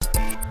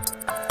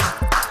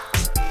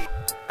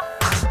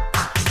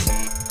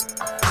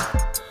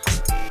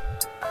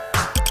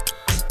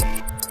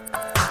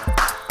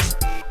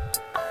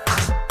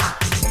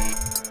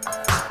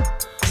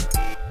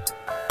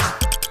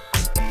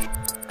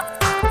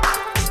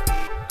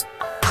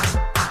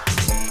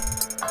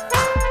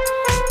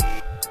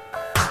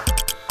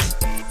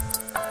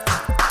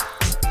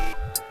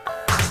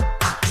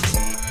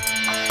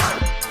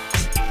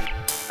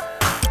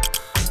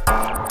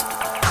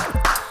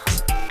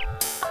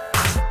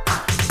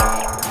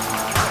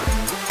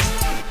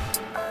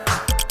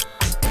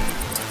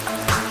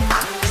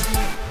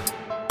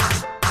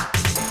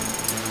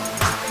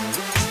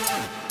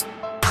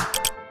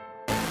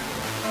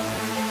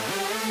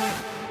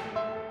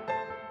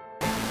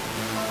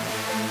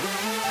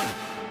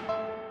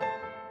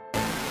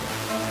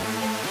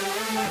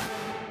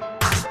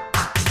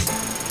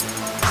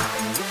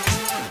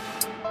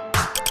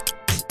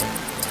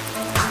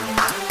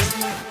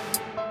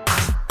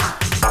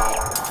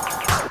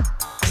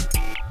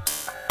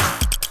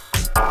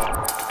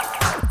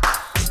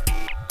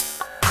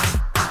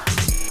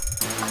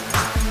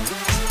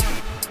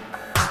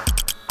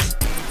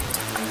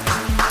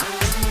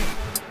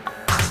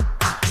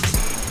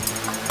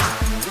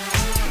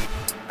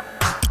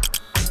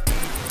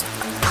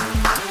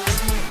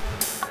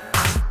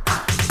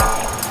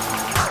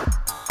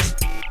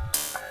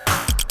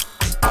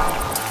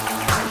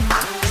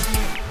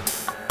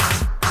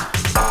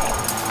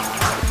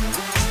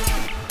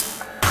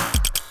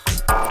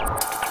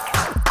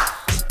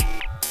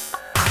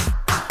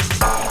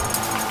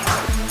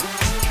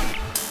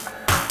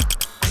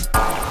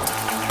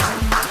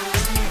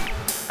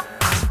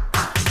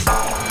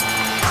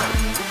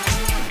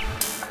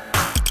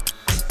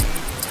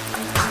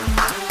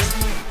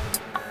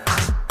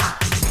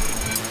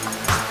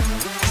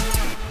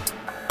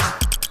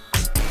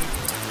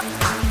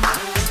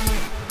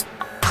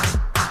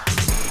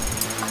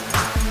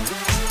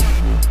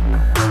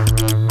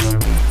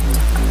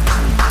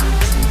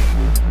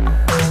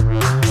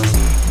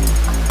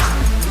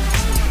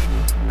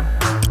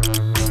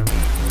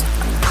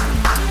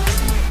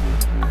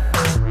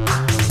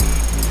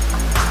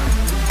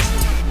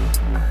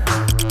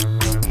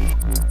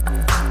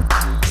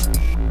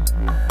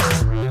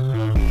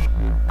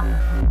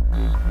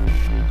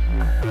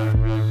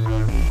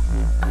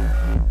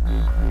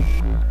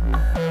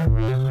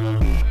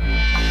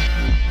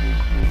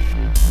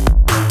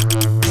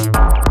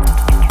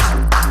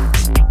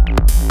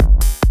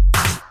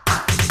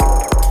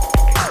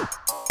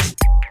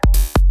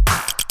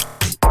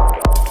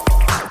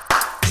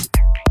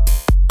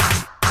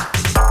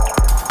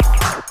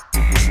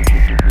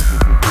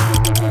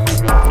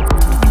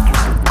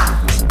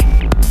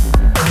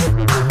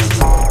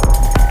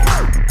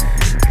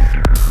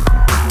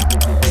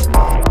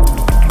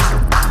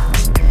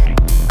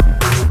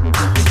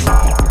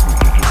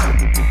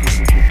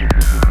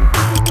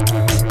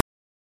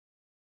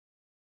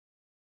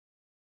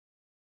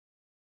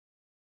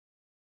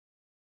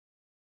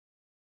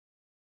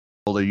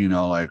really,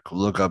 like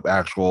look up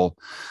actual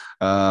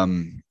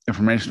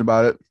information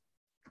about it.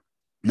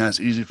 And that's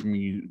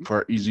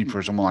easy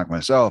for someone like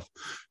myself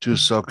to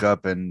soak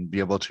up and be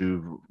able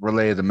to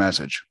relay the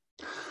message.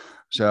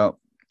 So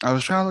I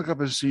was trying to look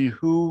up and see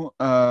who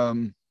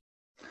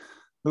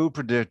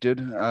predicted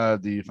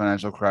the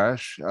financial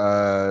crash.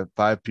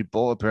 Five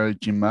people apparently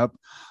team up.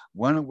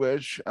 One of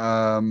which,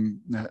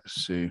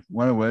 let's see,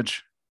 one of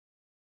which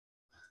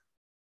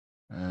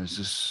is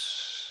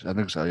this. I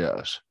think so.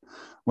 Yes,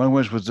 one of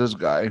which was this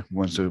guy.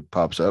 Once it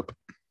pops up,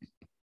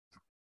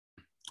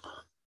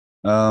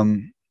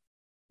 um,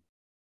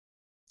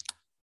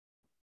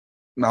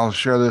 I'll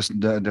share this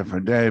a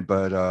different day.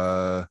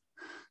 But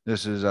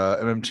this is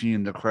MMT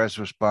in the crisis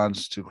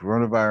response to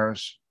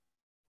coronavirus.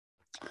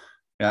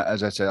 Yeah,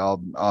 as I said,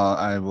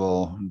 I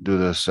will do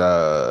this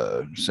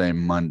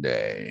same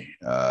Monday,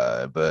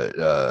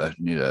 but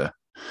need to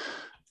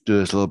do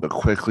this a little bit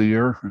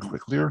quicklier.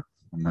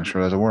 I'm not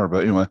sure that's a word,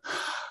 but anyway.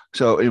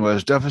 So,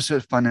 anyways,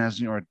 deficit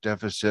financing or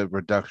deficit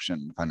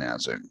reduction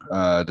financing.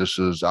 This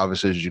is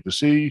obviously, as you can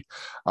see,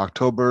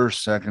 October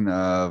 2nd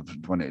of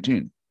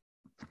 2018,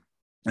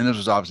 and this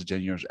was obviously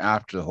 10 years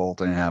after the whole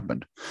thing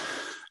happened.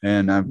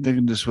 And I'm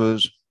thinking this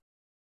was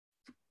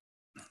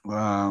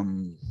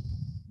um,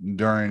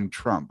 during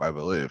Trump, I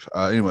believe.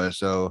 Anyway,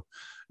 so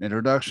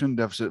introduction,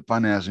 deficit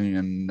financing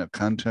in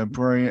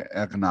contemporary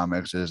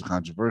economics is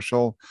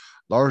controversial,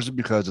 largely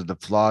because of the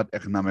flawed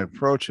economic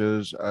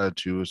approaches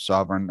to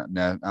sovereign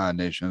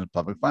nations'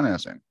 public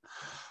financing.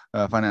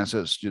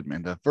 Finances, excuse me.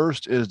 The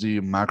first is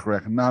the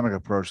macroeconomic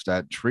approach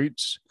that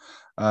treats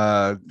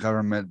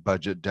government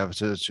budget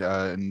deficits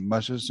in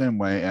much the same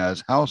way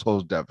as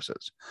household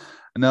deficits.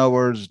 In other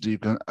words, the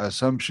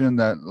assumption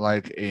that,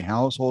 like a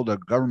household, a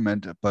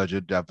government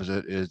budget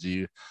deficit is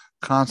the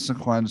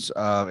consequence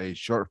of a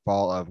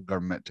shortfall of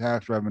government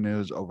tax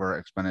revenues over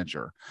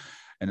expenditure.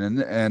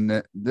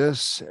 And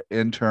this,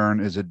 in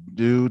turn, is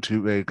due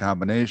to a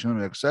combination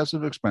of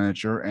excessive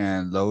expenditure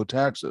and low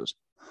taxes.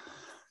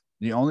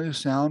 The only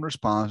sound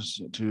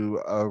response to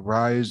a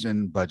rise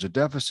in budget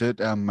deficit,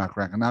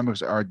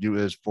 macroeconomics argue,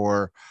 is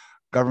for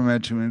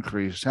government to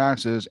increase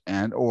taxes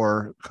and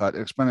or cut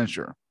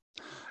expenditure.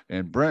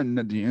 In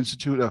Britain, the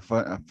Institute of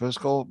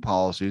Fiscal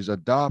Policies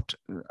adopts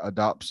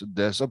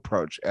this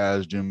approach,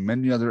 as do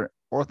many other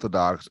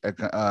orthodox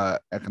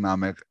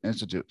economic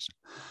institutes.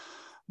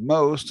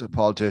 Most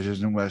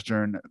politicians in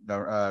Western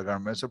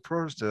governments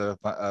approach the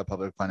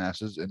public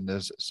finances in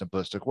this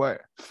simplistic way.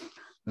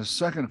 The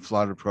second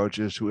flawed approach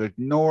is to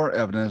ignore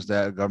evidence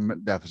that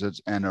government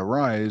deficits and a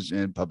rise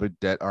in public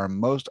debt are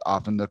most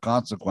often the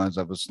consequence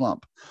of a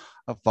slump,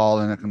 a fall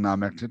in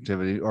economic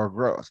activity or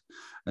growth,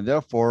 and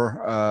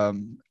therefore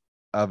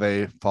of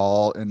a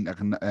fall in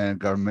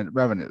government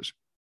revenues.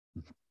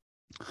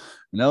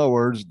 In other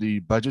words,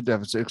 the budget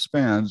deficit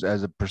expands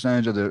as a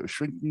percentage of the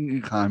shrinking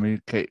economy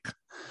cake,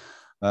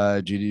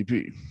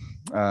 GDP.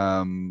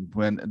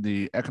 When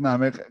the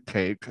economic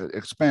cake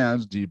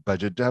expands, the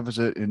budget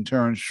deficit in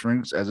turn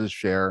shrinks as a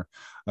share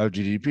of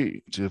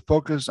GDP. To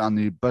focus on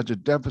the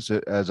budget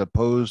deficit as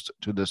opposed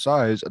to the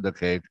size of the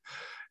cake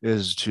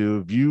is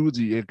to view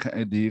the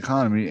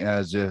economy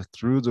as if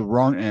through the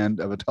wrong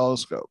end of a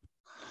telescope.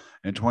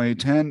 In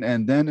 2010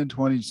 and then in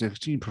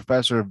 2016,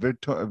 Professor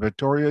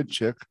Victoria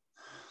Chick,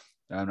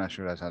 I'm not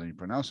sure that's how you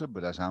pronounce it,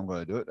 but that's how I'm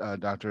going to do it.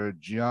 Dr.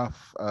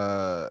 Geoff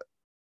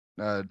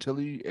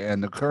Tilley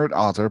and the current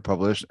author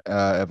published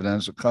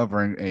evidence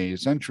covering a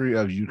century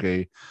of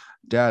UK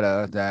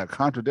data that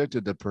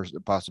contradicted the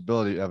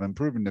possibility of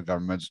improving the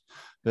government's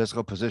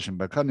fiscal position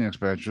by cutting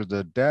expenditures.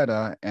 The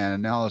data and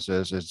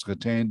analysis is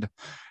contained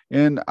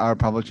in our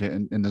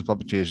publication, in this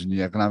publication,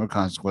 The Economic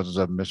Consequences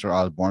of Mr.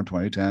 Osborne,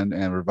 2010,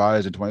 and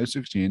revised in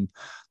 2016.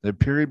 The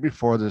period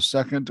before the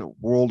Second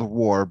World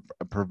War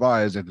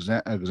provides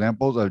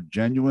examples of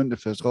genuine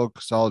fiscal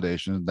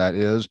consolidation, that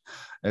is,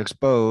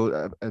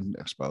 episodes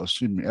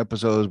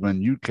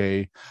when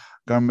UK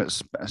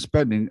government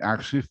spending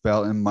actually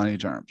fell in money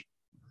terms.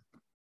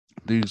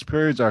 These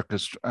periods are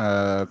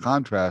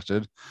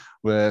contrasted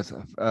with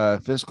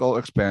fiscal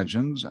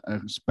expansions.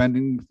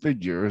 Spending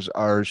figures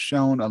are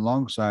shown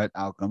alongside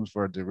outcomes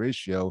for the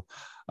ratio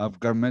of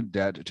government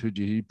debt to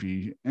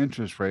GDP,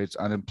 interest rates,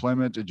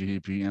 unemployment to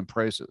GDP, and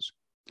prices.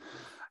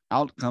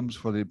 Outcomes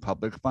for the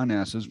public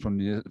finances from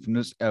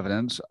this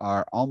evidence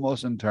are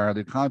almost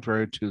entirely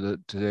contrary to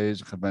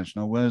today's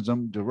conventional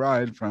wisdom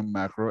derived from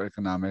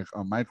macroeconomic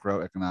or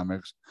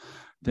microeconomics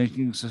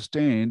thinking.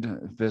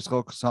 Sustained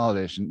fiscal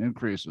consolidation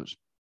increases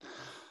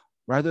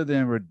rather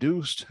than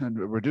reduces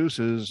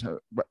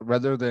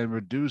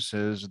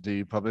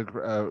the public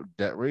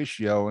debt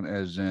ratio, and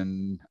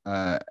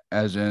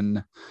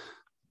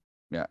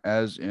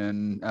as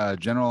in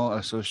general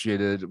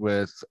associated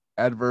with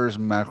adverse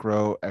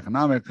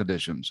macroeconomic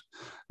conditions.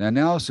 The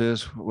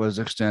analysis was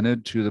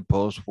extended to the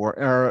post-war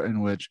era,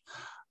 in which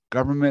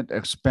government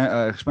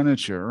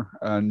expenditure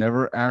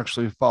never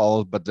actually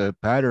falls, but the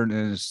pattern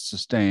is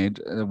sustained.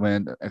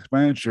 When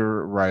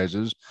expenditure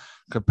rises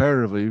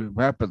comparatively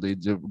rapidly,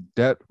 the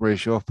debt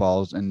ratio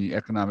falls and the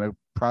economic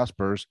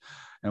prospers,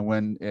 and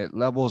when it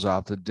levels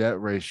off, the debt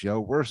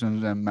ratio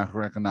worsens and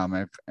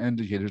macroeconomic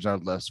indicators are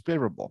less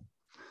favorable.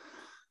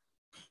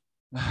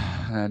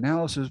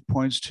 Analysis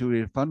points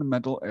to a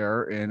fundamental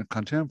error in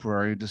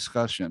contemporary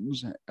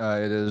discussions.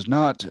 It is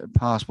not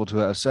possible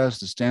to assess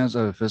the stance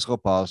of fiscal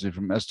policy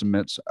from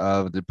estimates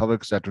of the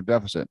public sector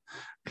deficit.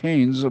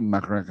 Keynes'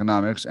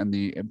 macroeconomics and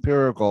the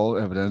empirical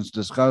evidence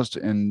discussed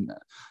in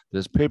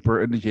this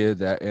paper indicated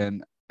that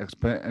an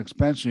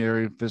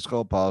expansionary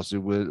fiscal policy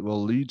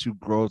will lead to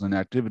growth in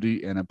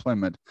activity and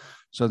employment,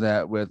 so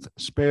that with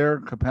spare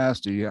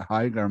capacity,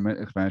 high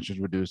government expansions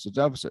reduce the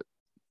deficit.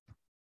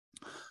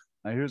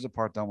 Now, here's the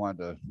part that I wanted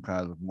to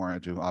kind of look more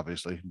into.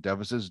 Obviously,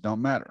 deficits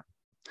don't matter.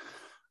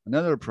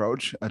 Another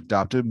approach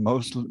adopted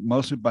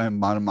mostly by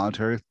modern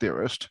monetary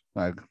theorists,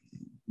 like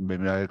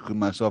maybe I include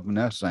myself in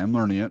that, so I'm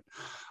learning it,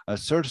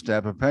 asserts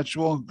that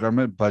perpetual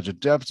government budget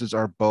deficits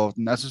are both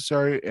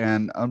necessary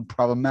and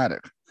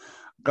unproblematic.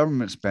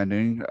 Government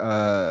spending,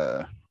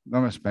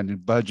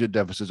 budget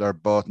deficits are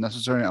both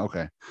necessary.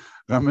 Okay,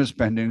 government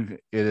spending,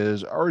 it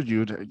is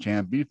argued,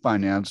 can be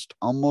financed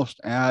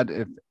almost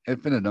ad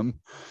infinitum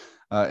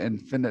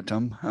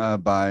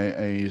by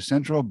a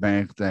central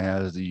bank that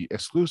has the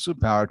exclusive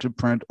power to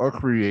print or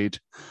create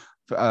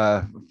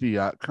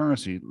fiat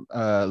currency,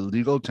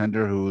 legal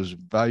tender whose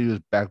value is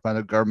backed by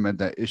the government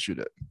that issued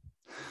it.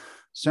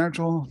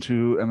 Central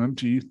to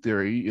MMT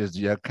theory is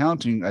the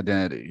accounting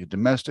identity.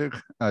 Domestic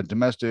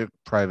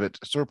private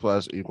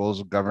surplus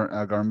equals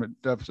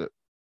government deficit.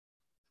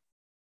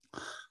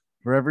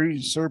 For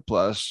every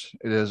surplus,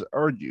 it is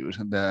argued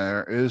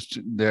there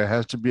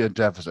has to be a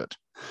deficit.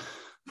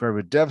 For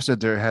every deficit,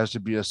 there has to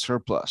be a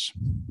surplus.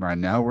 Right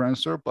now, we're in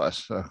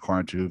surplus,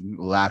 according to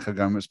lack of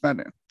government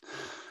spending.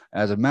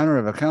 As a matter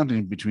of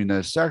accounting between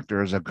the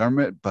sectors, a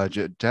government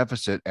budget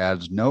deficit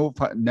adds net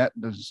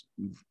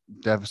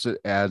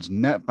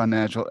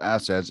financial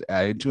assets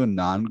added to a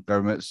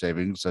non-government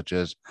savings, such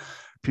as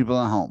people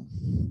at home,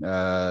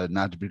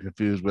 not to be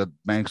confused with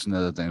banks and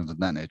other things of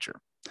that nature.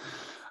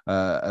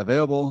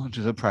 Available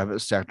to the private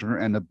sector,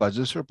 and the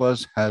budget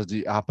surplus has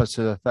the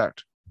opposite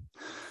effect.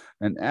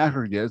 In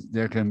aggregate,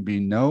 there can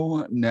be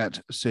no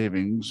net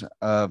savings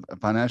of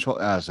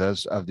financial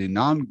assets of the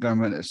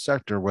non-government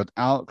sector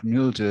without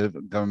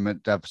cumulative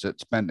government deficit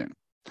spending.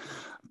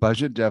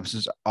 Budget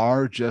deficits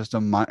are just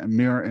a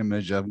mirror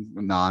image of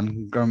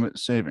non-government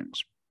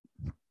savings.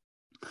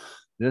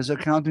 This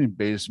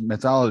accounting-based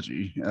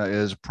methodology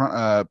is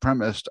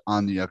premised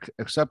on the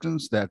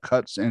acceptance that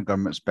cuts in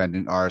government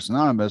spending are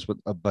synonymous with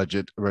a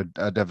budget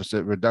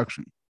deficit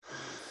reduction.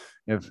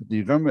 If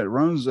the government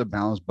runs a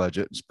balanced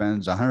budget,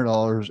 spends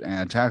 $100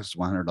 and taxes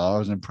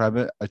 $100, and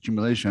private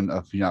accumulation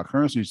of fiat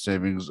currency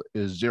savings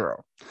is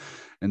zero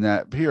in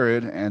that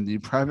period, and the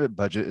private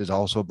budget is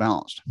also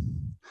balanced.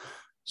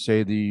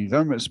 Say the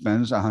government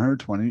spends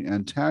 120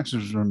 and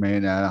taxes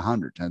remain at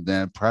 100, and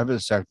then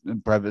private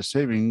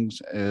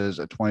savings is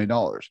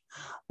 $20,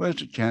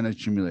 which can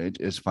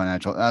accumulate as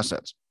financial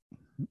assets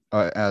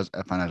as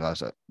a financial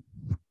asset.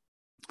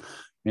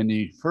 In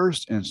the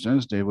first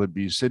instance, they would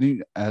be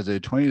sitting as a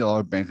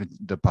 $20 bank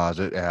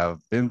deposit have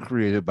been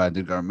created by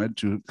the government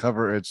to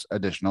cover its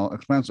additional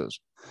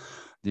expenses.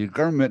 The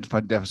government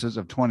deficit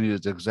of 20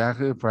 is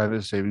exactly the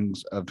private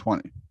savings of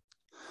 20.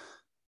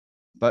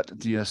 But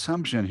the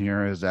assumption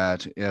here is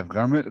that if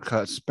government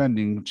cuts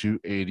spending to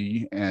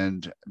 80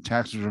 and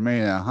taxes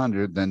remain at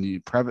 100, then the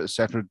private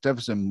sector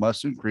deficit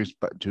must increase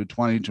to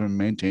 20 to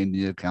maintain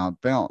the account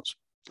balance.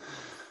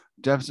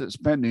 Deficit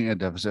spending and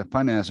deficit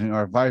financing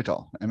are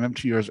vital.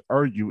 MMTers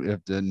argue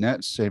if the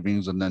net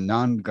savings in the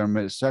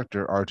non-government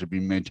sector are to be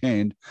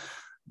maintained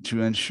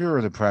to ensure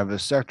the private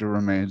sector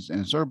remains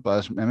in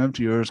surplus,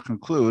 MMTers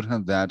conclude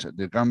that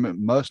the government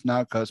must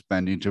not cut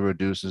spending to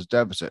reduce its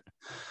deficit.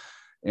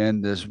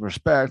 In this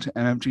respect,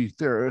 MMT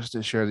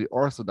theorists share the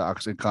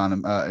orthodox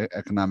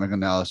economic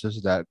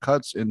analysis that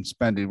cuts in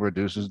spending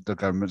reduces the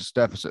government's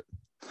deficit.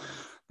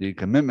 The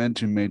commitment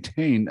to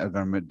maintain a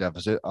government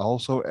deficit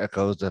also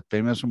echoes the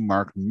famous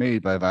remark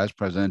made by Vice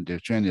President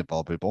Dick Cheney, of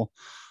all people.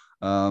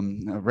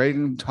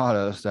 Reagan taught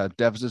us that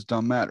deficits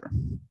don't matter.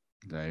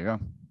 There you go.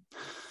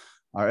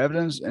 Our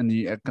evidence in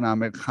the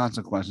economic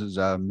consequences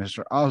of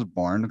Mr.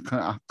 Osborne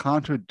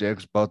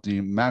contradicts both the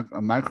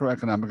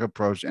microeconomic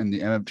approach and the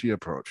MMT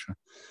approach.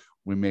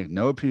 We make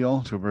no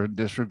appeal to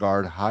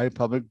disregard high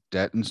public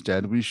debt.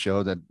 Instead, we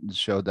show that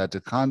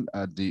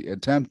the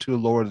attempt to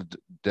lower the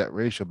debt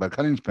ratio by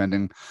cutting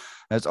spending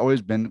has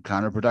always been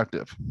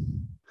counterproductive.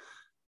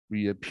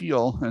 We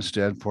appeal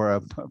instead for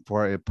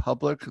a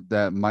public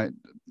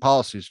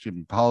policy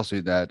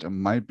that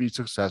might be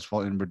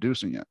successful in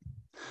reducing it.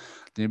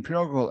 The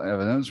empirical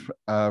evidence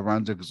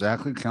runs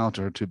exactly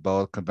counter to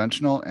both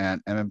conventional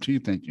and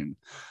MMT thinking.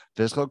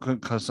 Fiscal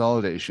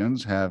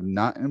consolidations have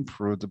not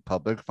improved the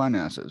public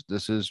finances.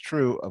 This is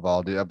true of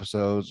all the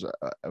episodes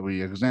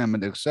we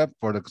examined, except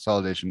for the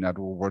consolidation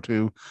after World War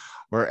II,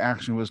 where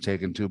action was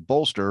taken to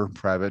bolster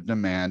private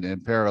demand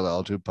in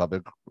parallel to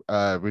public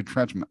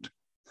retrenchment.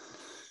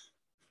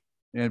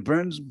 In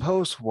Britain's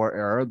post-war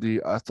era,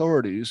 the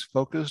authorities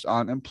focused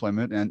on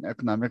employment and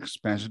economic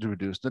expansion to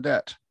reduce the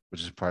debt,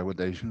 which is probably what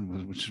they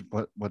should, which is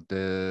what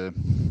the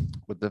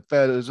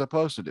Fed is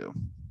supposed to do.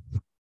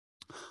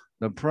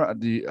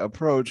 The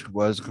approach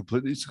was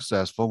completely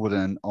successful.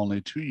 Within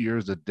only 2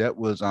 years, the debt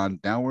was on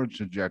downward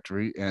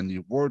trajectory, and the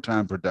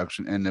wartime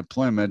production and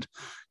employment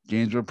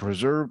gains were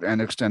preserved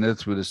and extended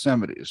through the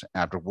 70s.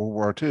 After World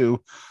War II,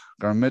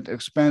 government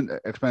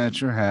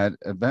expenditure had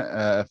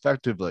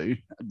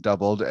effectively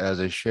doubled as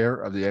a share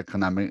of the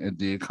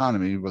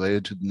economy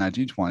related to the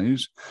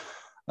 1920s.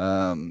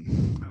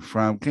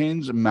 From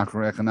Keynes'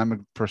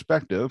 macroeconomic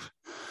perspective,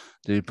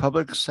 the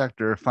public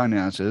sector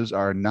finances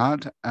are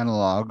not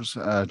analogs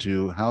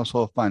to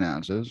household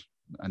finances.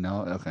 I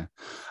know, okay.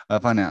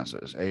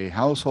 Finances. A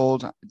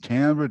household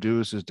can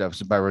reduce its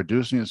deficit by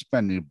reducing its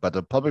spending, but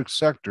the public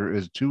sector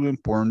is too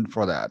important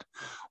for that.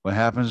 What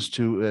happens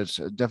to its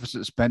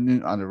deficit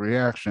spending on the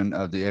reaction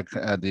of the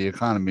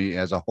economy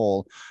as a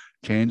whole?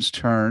 Keynes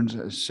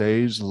turns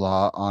Say's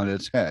law on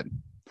its head.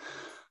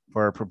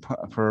 For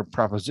a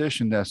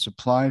proposition that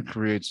supply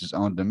creates its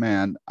own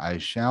demand, I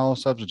shall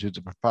substitute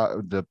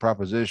the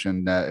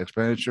proposition that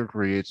expenditure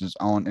creates its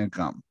own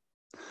income.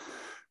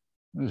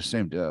 They're the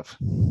same diff.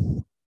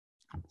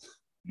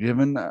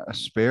 Given a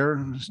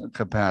spare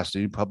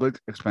capacity, public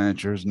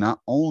expenditures not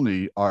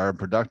only are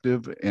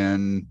productive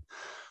in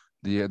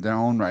their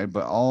own right,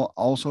 but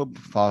also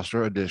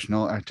foster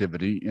additional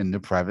activity in the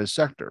private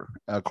sector.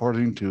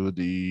 According to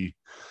the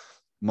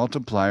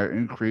multiplier,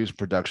 increased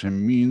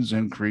production means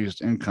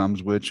increased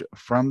incomes, which,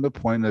 from the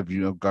point of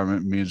view of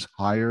government, means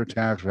higher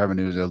tax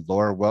revenues and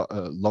lower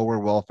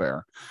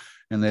welfare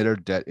and later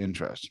debt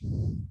interest.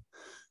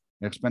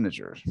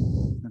 Expenditures.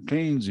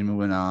 Keynes even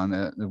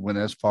went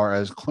as far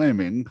as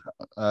claiming,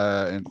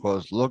 in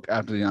quotes, look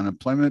after the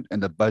unemployment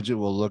and the budget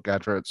will look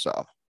after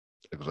itself.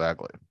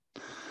 Exactly.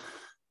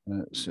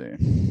 Let's see.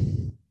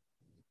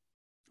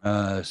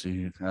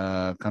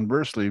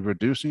 Conversely,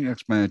 reducing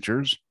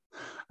expenditures.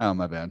 Oh,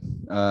 my bad.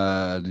 Wait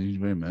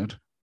a minute.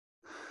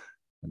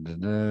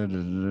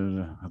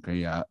 Okay,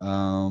 yeah.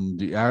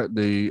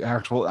 The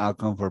actual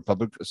outcome for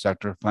public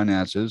sector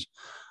finances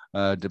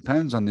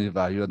depends on the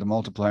value of the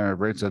multiplier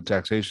rates of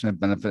taxation and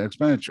benefit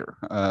expenditure.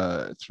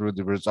 Through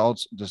the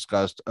results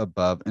discussed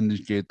above,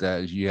 indicate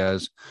that he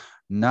was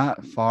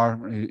not far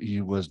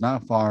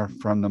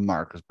from the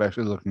mark,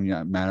 especially looking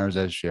at matters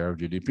as share of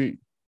GDP.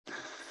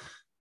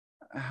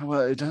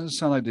 Well, it doesn't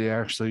sound like they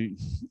actually,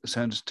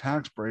 since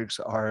tax breaks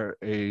are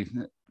a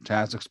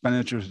tax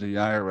expenditure to the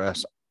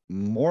IRS,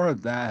 more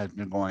of that has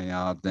been going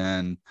out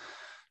than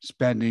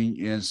spending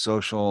in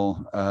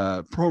social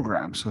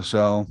programs.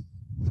 So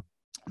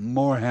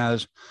more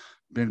has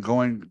been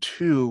going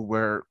to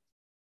where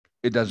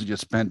it doesn't get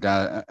spent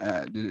out,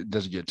 it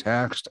doesn't get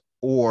taxed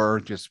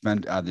or get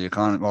spent out of the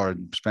economy or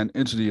spent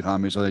into the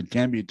economy so they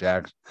can be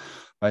taxed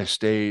by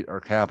state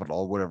or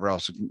capital, whatever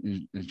else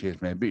the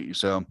case may be.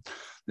 So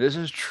this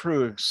is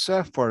true,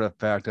 except for the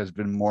fact there's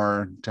been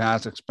more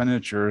tax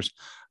expenditures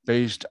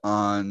based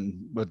on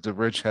what the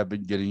rich have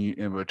been getting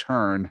in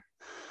return,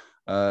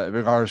 in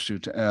regards to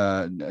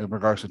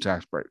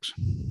tax breaks.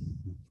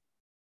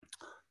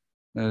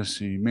 Let's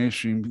see,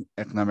 mainstream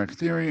economic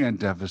theory and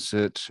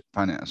deficit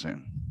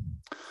financing.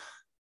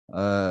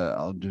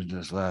 I'll do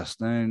this last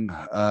thing.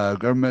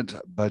 Government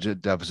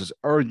budget deficits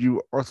argue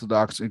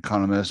orthodox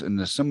economists in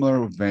a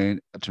similar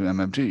vein to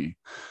MMT.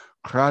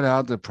 Crowd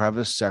out the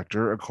private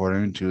sector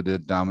according to the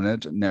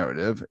dominant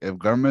narrative. If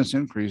governments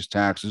increase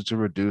taxes to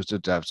reduce the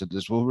deficit,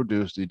 this will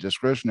reduce the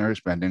discretionary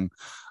spending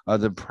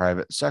of the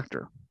private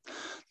sector.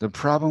 The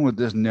problem with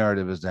this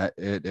narrative is that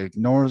it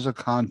ignores the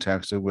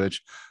context in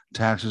which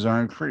taxes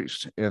are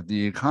increased. If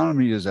the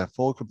economy is at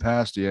full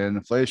capacity and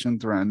inflation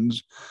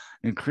threatens,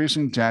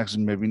 increasing taxes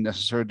may be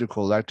necessary to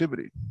cool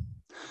activity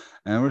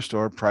and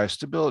restore price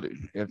stability.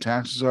 If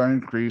taxes are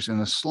increased in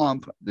a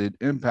slump, the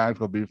impact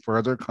will be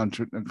further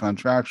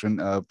contraction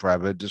of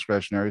private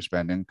discretionary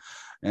spending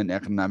and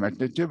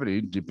economic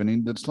activity,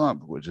 deepening the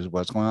slump, which is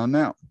what's going on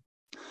now.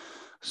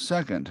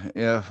 Second,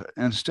 if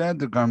instead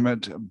the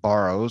government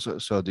borrows,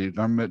 so the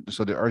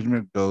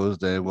argument goes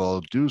they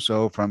will do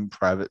so from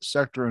private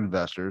sector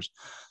investors.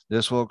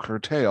 This will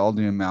curtail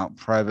the amount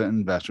private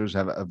investors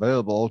have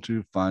available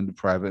to fund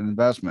private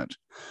investment.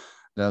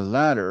 The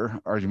latter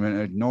argument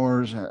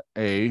ignores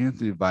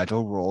the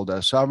vital role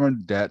that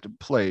sovereign debt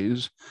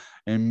plays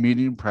in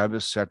meeting private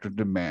sector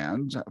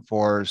demands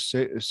for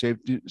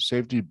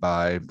safety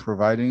by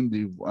providing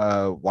the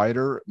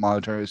wider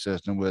monetary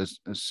system with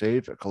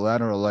safe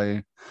collateral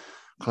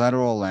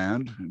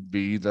land.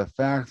 B, the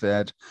fact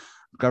that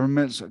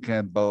governments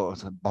can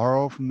both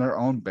borrow from their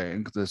own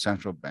bank, the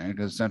central bank,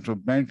 and central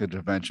bank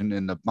intervention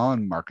in the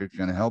bond market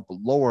can help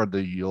lower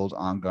the yield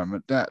on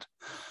government debt,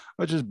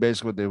 which is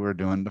basically what they were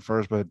doing in the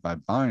first place by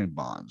buying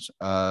bonds.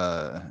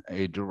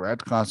 A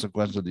direct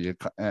consequence of the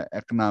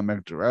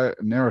economic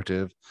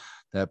narrative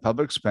that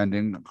public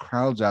spending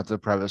crowds out the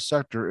private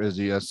sector is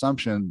the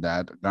assumption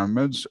that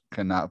governments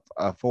cannot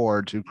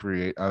afford to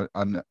create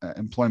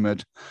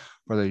employment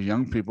where the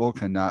young people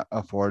cannot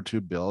afford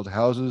to build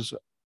houses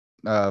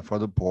for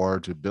the poor,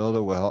 to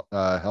build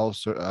a health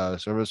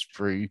service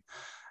free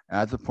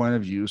at the point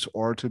of use,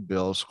 or to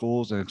build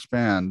schools and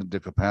expand the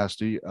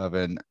capacity of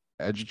an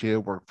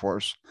educated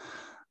workforce,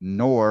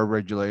 nor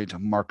regulate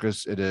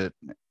markets it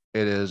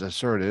is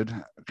asserted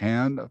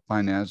can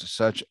finance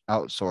such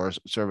outsourced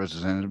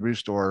services and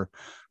restore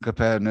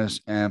competitiveness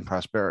and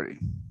prosperity.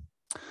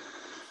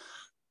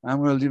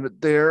 I'm going to leave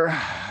it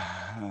there.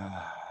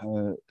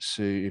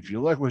 See if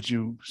you like what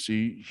you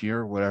see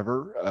here,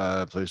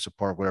 whatever, please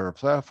support whatever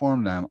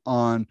platform that I'm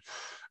on.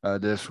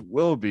 This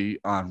will be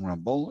on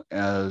Rumble,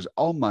 as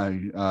all my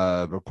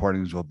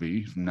recordings will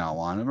be from now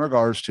on in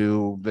regards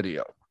to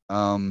video.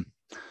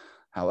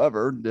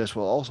 However, this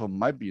will also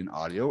might be an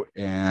audio,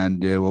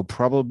 and it will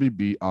probably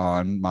be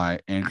on my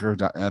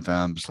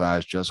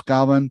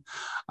anchor.fm/justgalvin.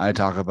 I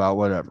talk about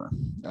whatever.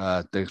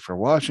 Thanks for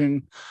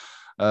watching.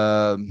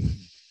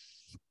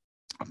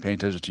 Pay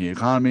attention to the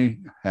economy,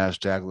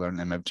 hashtag learn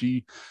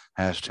MFT,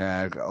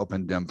 hashtag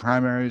open dem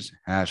primaries,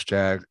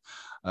 hashtag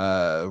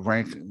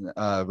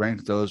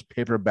rank those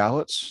paper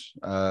ballots.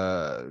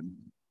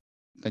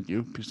 Thank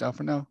you. Peace out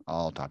for now.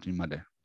 I'll talk to you Monday.